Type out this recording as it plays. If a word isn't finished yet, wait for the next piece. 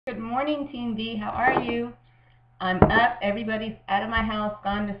Good morning, Team B. How are you? I'm up. Everybody's out of my house,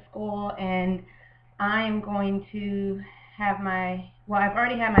 gone to school, and I am going to have I've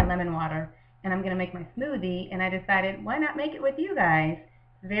already had my lemon water, and I'm going to make my smoothie, and I decided, why not make it with you guys?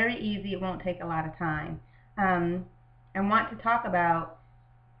 It's very easy. It won't take a lot of time. I want to talk about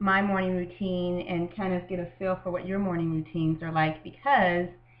my morning routine and kind of get a feel for what your morning routines are like, because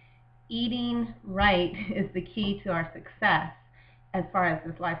eating right is the key to our success as far as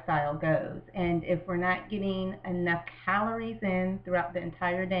this lifestyle goes. And if we're not getting enough calories in throughout the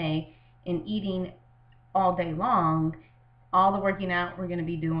entire day and eating all day long, all the working out we're going to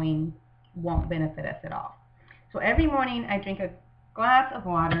be doing won't benefit us at all. So every morning I drink a glass of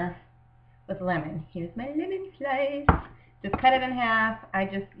water with lemon. Here's my lemon slice. Just cut it in half. I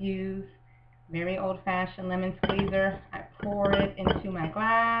just use very old-fashioned lemon squeezer. I pour it into my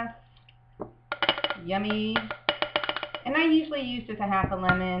glass. Yummy. And I usually use just a half a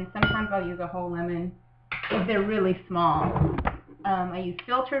lemon. Sometimes I'll use a whole lemon if they're really small. I use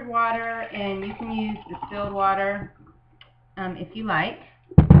filtered water, and you can use distilled water if you like.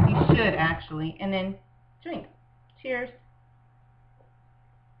 You should, actually. And then drink. Cheers.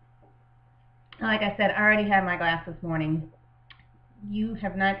 Like I said, I already had my glass this morning. You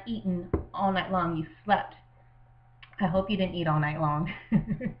have not eaten all night long. You slept. I hope you didn't eat all night long.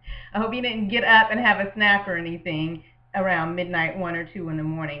 I hope you didn't get up and have a snack or anything around midnight, 1 or 2 in the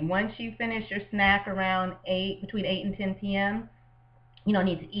morning. Once you finish your snack around between 8 and 10 p.m., you don't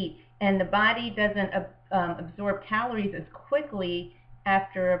need to eat. And the body doesn't absorb calories as quickly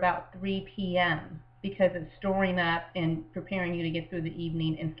after about 3 p.m. because it's storing up and preparing you to get through the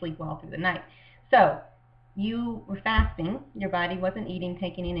evening and sleep well through the night. So you were fasting, your body wasn't eating,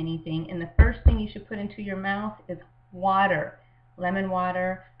 taking in anything, and the first thing you should put into your mouth is water, lemon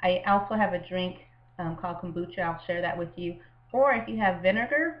water. I also have a drink called kombucha. I'll share that with you. Or if you have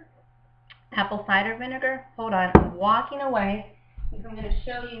vinegar, apple cider vinegar, hold on, I'm walking away because I'm going to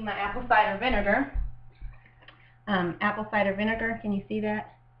show you my apple cider vinegar. Apple cider vinegar, can you see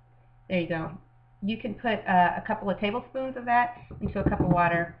that? There you go. You can put a couple of tablespoons of that into a cup of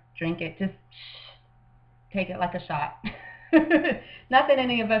water, drink it, just take it like a shot. Not that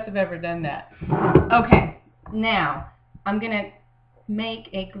any of us have ever done that. Okay, now I'm going to make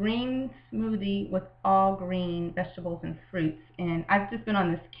a green smoothie with all green vegetables and fruits, and I've just been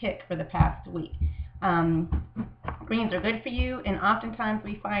on this kick for the past week. Greens are good for you, and oftentimes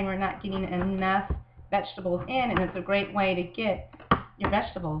we find we're not getting enough vegetables in, and it's a great way to get your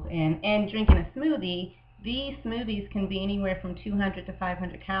vegetables in. And drinking a smoothie, these smoothies can be anywhere from 200 to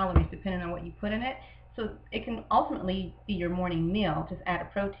 500 calories depending on what you put in it, so it can ultimately be your morning meal. Just add a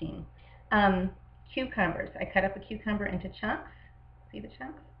protein. Cucumbers, I cut up a cucumber into chunks. See the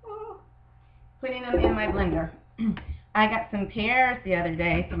chunks? Oh. Putting them in my blender. I got some pears the other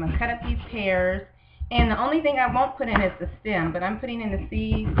day, so I'm going to cut up these pears. And the only thing I won't put in is the stem, but I'm putting in the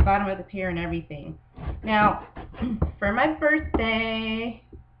seeds, the bottom of the pear, and everything. Now, for my birthday,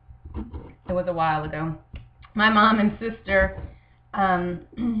 it was a while ago, my mom and sister,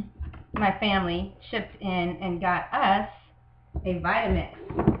 my family, chipped in and got us a Vitamix.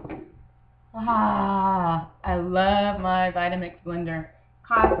 I love my Vitamix blender.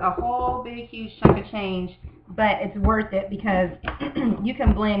 Costs a whole big huge chunk of change, but it's worth it because you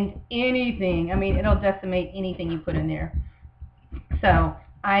can blend anything. I mean, it'll decimate anything you put in there. So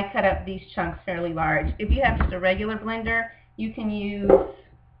I cut up these chunks fairly large. If you have just a regular blender, you can use,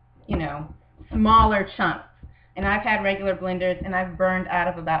 smaller chunks. And I've had regular blenders, and I've burned out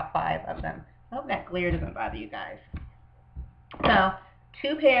of about 5 of them. I hope that glare doesn't bother you guys. So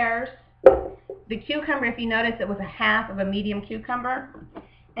 2 pears. The cucumber, if you notice, it was a half of a medium cucumber.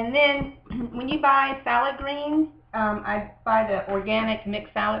 And then when you buy salad greens, I buy the organic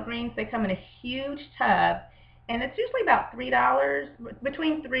mixed salad greens. They come in a huge tub, and it's usually about $3,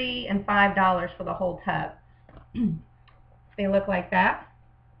 between $3 and $5 for the whole tub. They look like that.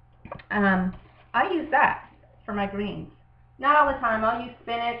 I use that for my greens. Not all the time. I'll use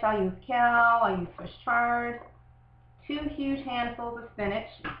spinach, I'll use kale, I'll use Swiss chard. 2 huge handfuls of spinach.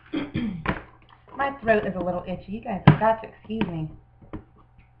 My throat is a little itchy. You guys have got to excuse me.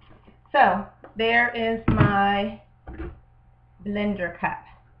 So, there is my blender cup.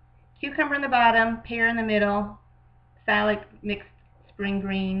 Cucumber in the bottom, pear in the middle, salad mixed spring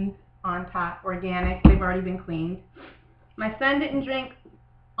greens on top, organic. They've already been cleaned. My son didn't drink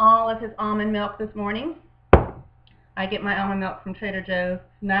all of his almond milk this morning. I get my almond milk from Trader Joe's.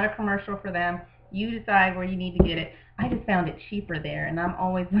 Not a commercial for them. You decide where you need to get it. I just found it cheaper there, and I'm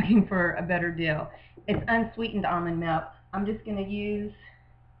always looking for a better deal. It's unsweetened almond milk. I'm just going to use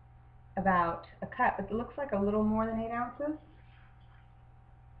about a cup. It looks like a little more than 8 ounces.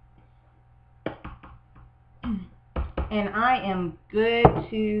 and I am good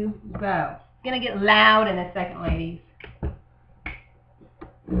to go. It's going to get loud in a second, ladies.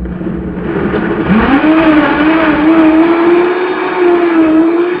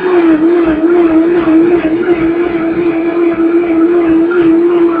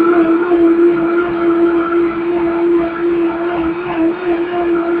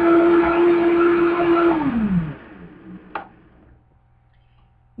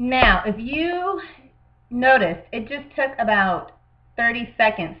 Now, if you noticed, it just took about 30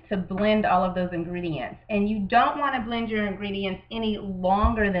 seconds to blend all of those ingredients. And you don't want to blend your ingredients any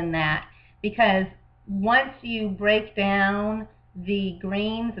longer than that, because once you break down the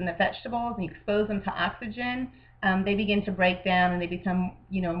greens and the vegetables and you expose them to oxygen, they begin to break down and they become,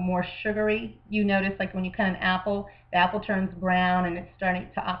 more sugary. You notice, like when you cut an apple, the apple turns brown and it's starting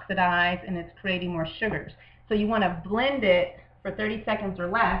to oxidize and it's creating more sugars. So you want to blend it for 30 seconds or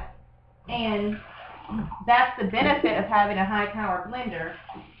less, and that's the benefit of having a high-power blender.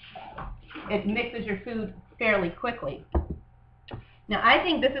 It mixes your food fairly quickly. Now, I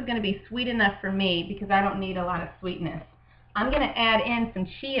think this is going to be sweet enough for me because I don't need a lot of sweetness. I'm going to add in some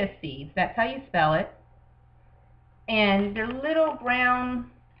chia seeds. That's how you spell it. And they're little brown,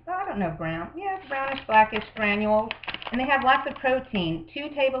 I don't know, brown. Yeah, it's brownish, blackish granules. And they have lots of protein. 2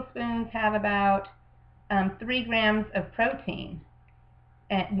 tablespoons have about 3 grams of protein.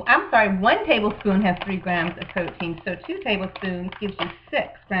 And, I'm sorry, 1 tablespoon has 3 grams of protein, so 2 tablespoons gives you 6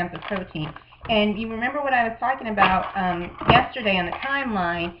 grams of protein. And you remember what I was talking about yesterday on the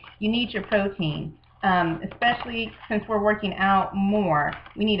timeline, you need your protein, especially since we're working out more.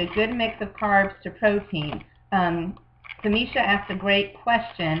 We need a good mix of carbs to protein. Samisha asked a great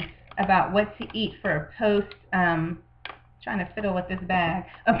question about what to eat for a post, trying to fiddle with this bag,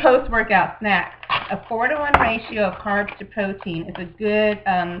 a post-workout snack. A 4-to-1 ratio of carbs to protein is a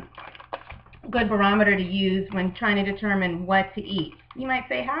good barometer to use when trying to determine what to eat. You might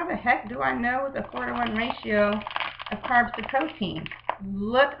say, how the heck do I know the 4-to-1 ratio of carbs to protein?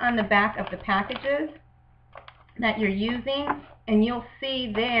 Look on the back of the packages that you're using, and you'll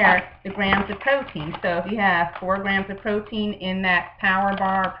see there the grams of protein. So if you have 4 grams of protein in that power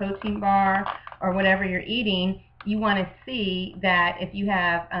bar, protein bar, or whatever you're eating, you want to see that if you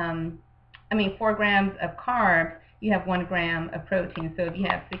have 4 grams of carbs, you have 1 gram of protein. So if you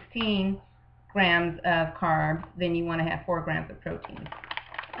have 16 grams of carbs, then you want to have 4 grams of protein.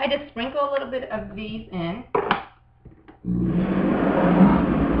 I just sprinkle a little bit of these in.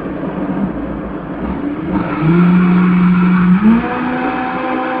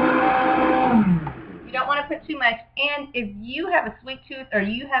 You don't want to put too much. And if you have a sweet tooth or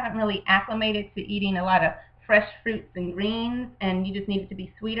you haven't really acclimated to eating a lot of fresh fruits and greens and you just need it to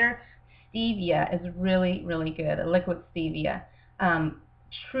be sweeter, stevia is really, really good, a liquid stevia.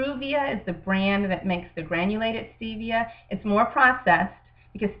 Truvia is the brand that makes the granulated stevia. It's more processed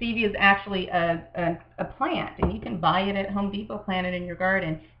because stevia is actually a plant, and you can buy it at Home Depot, plant it in your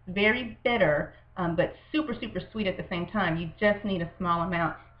garden. It's very bitter, but super, super sweet at the same time. You just need a small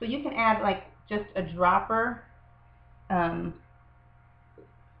amount. So you can add like just a dropper.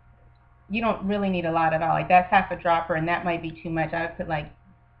 You don't really need a lot at all. Like that's half a dropper, and that might be too much. I would put like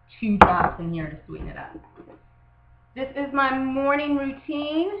 2 drops in here to sweeten it up. This is my morning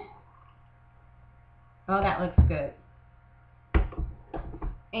routine. Oh, that looks good.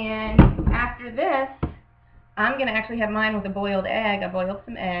 And after this, I'm going to actually have mine with a boiled egg. I boiled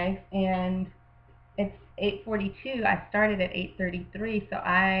some eggs, and it's 8:42. I started at 8:33, so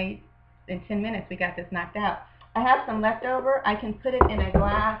in 10 minutes we got this knocked out. I have some left over. I can put it in a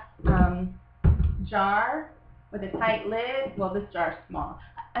glass jar with a tight lid. Well, this jar is small.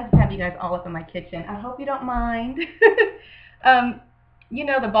 I just have you guys all up in my kitchen. I hope you don't mind. You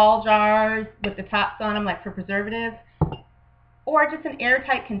know the ball jars with the tops on them, like for preservatives, or just an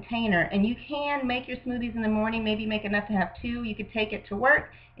airtight container. And you can make your smoothies in the morning, maybe make enough to have 2. You could take it to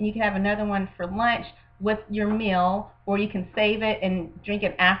work, and you can have another one for lunch with your meal, or you can save it and drink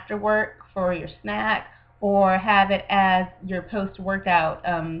it after work for your snack, or have it as your post-workout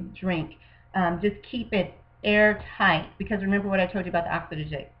drink. Just keep it airtight, because remember what I told you about the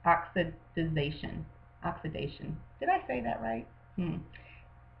oxidation. Did I say that right?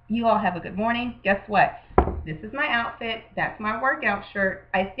 You all have a good morning. Guess what? This is my outfit. That's my workout shirt.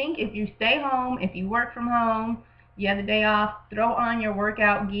 I think if you stay home, if you work from home, you have the day off, throw on your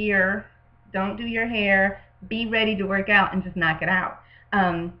workout gear. Don't do your hair. Be ready to work out and just knock it out.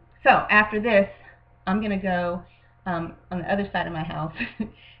 So after this, I'm going to go on the other side of my house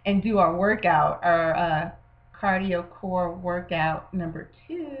and do our workout, our cardio core workout number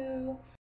 2.